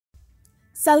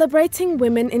Celebrating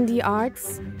women in the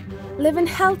arts, living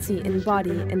healthy in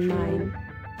body and mind,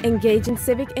 engage in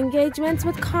civic engagements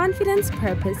with confidence,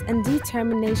 purpose, and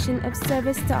determination of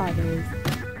service to others.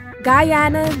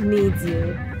 Guyana needs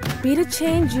you. Be the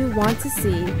change you want to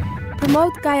see.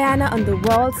 Promote Guyana on the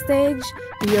world stage.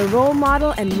 Be a role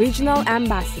model and regional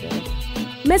ambassador.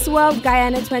 Miss World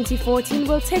Guyana 2014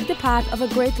 will take the path of a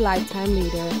great lifetime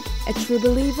leader, a true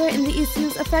believer in the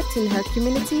issues affecting her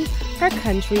community, her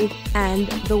country, and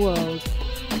the world.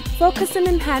 Focus on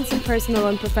enhancing personal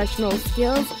and professional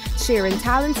skills, sharing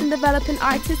talents and developing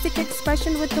artistic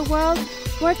expression with the world,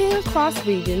 working across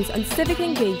regions on civic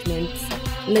engagements,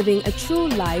 living a true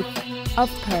life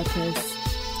of purpose.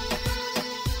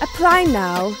 Apply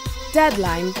now.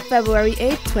 Deadline February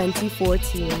 8,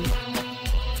 2014.